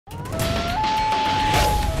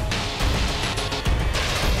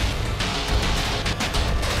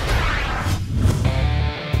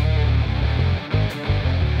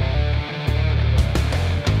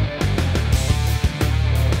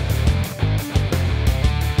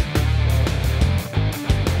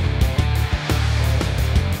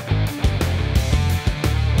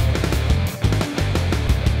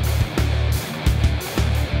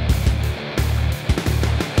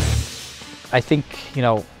I think,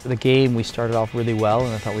 the game, we started off really well,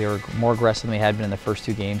 and I thought we were more aggressive than we had been in the first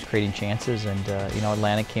two games, creating chances. And,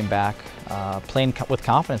 Atlanta came back playing with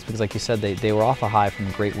confidence because, like you said, they were off a high from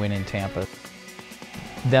a great win in Tampa.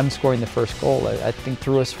 Them scoring the first goal, I think,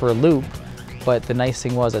 threw us for a loop. But the nice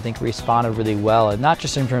thing was, I think we responded really well, and not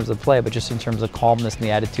just in terms of play, but just in terms of calmness and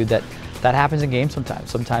the attitude that happens in games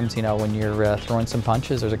sometimes. Sometimes, when you're throwing some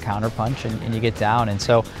punches, there's a counter punch and you get down. And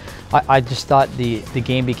so I just thought the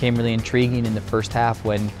game became really intriguing in the first half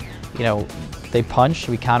when, they punched,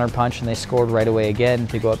 we counter punched, and they scored right away again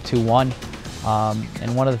to go up 2-1.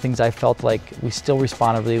 And one of the things I felt like we still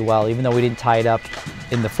responded really well, even though we didn't tie it up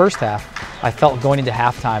in the first half. I felt going into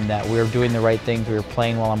halftime that we were doing the right things, we were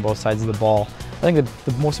playing well on both sides of the ball. I think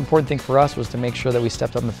the most important thing for us was to make sure that we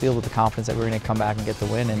stepped on the field with the confidence that we were going to come back and get the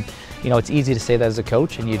win. And it's easy to say that as a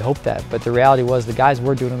coach, and you'd hope that, but the reality was the guys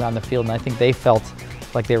were doing it on the field, and I think they felt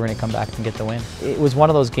like they were going to come back and get the win. It was one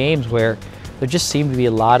of those games where there just seemed to be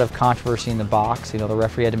a lot of controversy in the box. The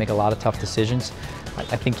referee had to make a lot of tough decisions.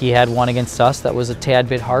 I think he had one against us that was a tad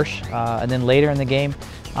bit harsh, and then later in the game,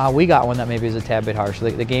 we got one that maybe was a tad bit harsh.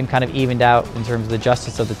 The game kind of evened out in terms of the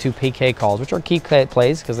justice of the two PK calls, which are key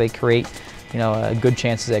plays because they create, good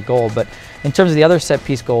chances at goal. But in terms of the other set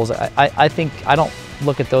piece goals, I think I don't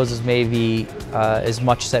look at those as maybe as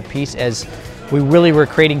much set piece as we really were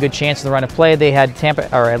creating good chances in the run of play. They had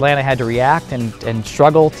Atlanta had to react and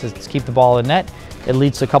struggle to keep the ball in net. It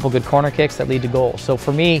leads to a couple good corner kicks that lead to goals. So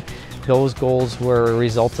for me, those goals were a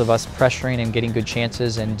result of us pressuring and getting good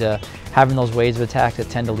chances and having those waves of attack that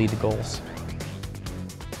tend to lead to goals.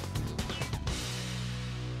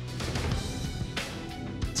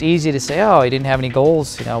 It's easy to say, oh, he didn't have any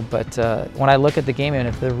goals, but when I look at the game, and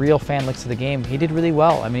if the real fan looks at the game, he did really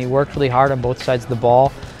well. I mean, he worked really hard on both sides of the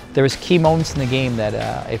ball. There was key moments in the game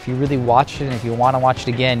that if you really watched it, and if you want to watch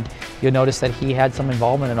it again, you'll notice that he had some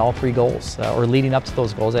involvement in all three goals, or leading up to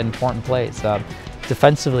those goals at important plays.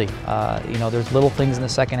 Defensively, there's little things in the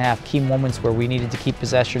second half, key moments where we needed to keep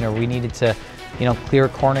possession or we needed to, clear a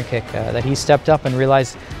corner kick that he stepped up and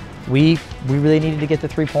realized we really needed to get the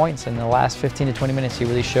 3 points. In the last 15 to 20 minutes, he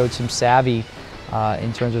really showed some savvy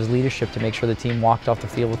in terms of his leadership to make sure the team walked off the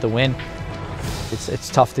field with the win. It's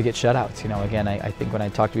tough to get shutouts. Again, I think when I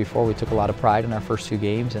talked to you before, we took a lot of pride in our first two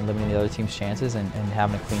games and limiting the other team's chances and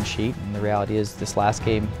having a clean sheet. And the reality is this last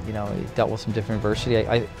game, it dealt with some different adversity.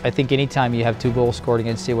 I think anytime you have 2 goals scored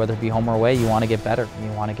against you, whether it be home or away, you want to get better.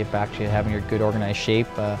 You want to get back to having your good organized shape.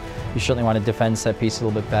 You certainly want to defend set piece a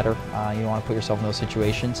little bit better. You don't want to put yourself in those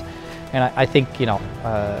situations. And I think,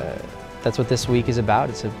 that's what this week is about.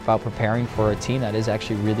 It's about preparing for a team that is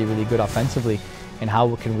actually really, really good offensively. And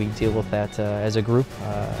how can we deal with that as a group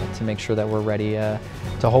to make sure that we're ready to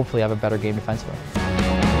hopefully have a better game defensively.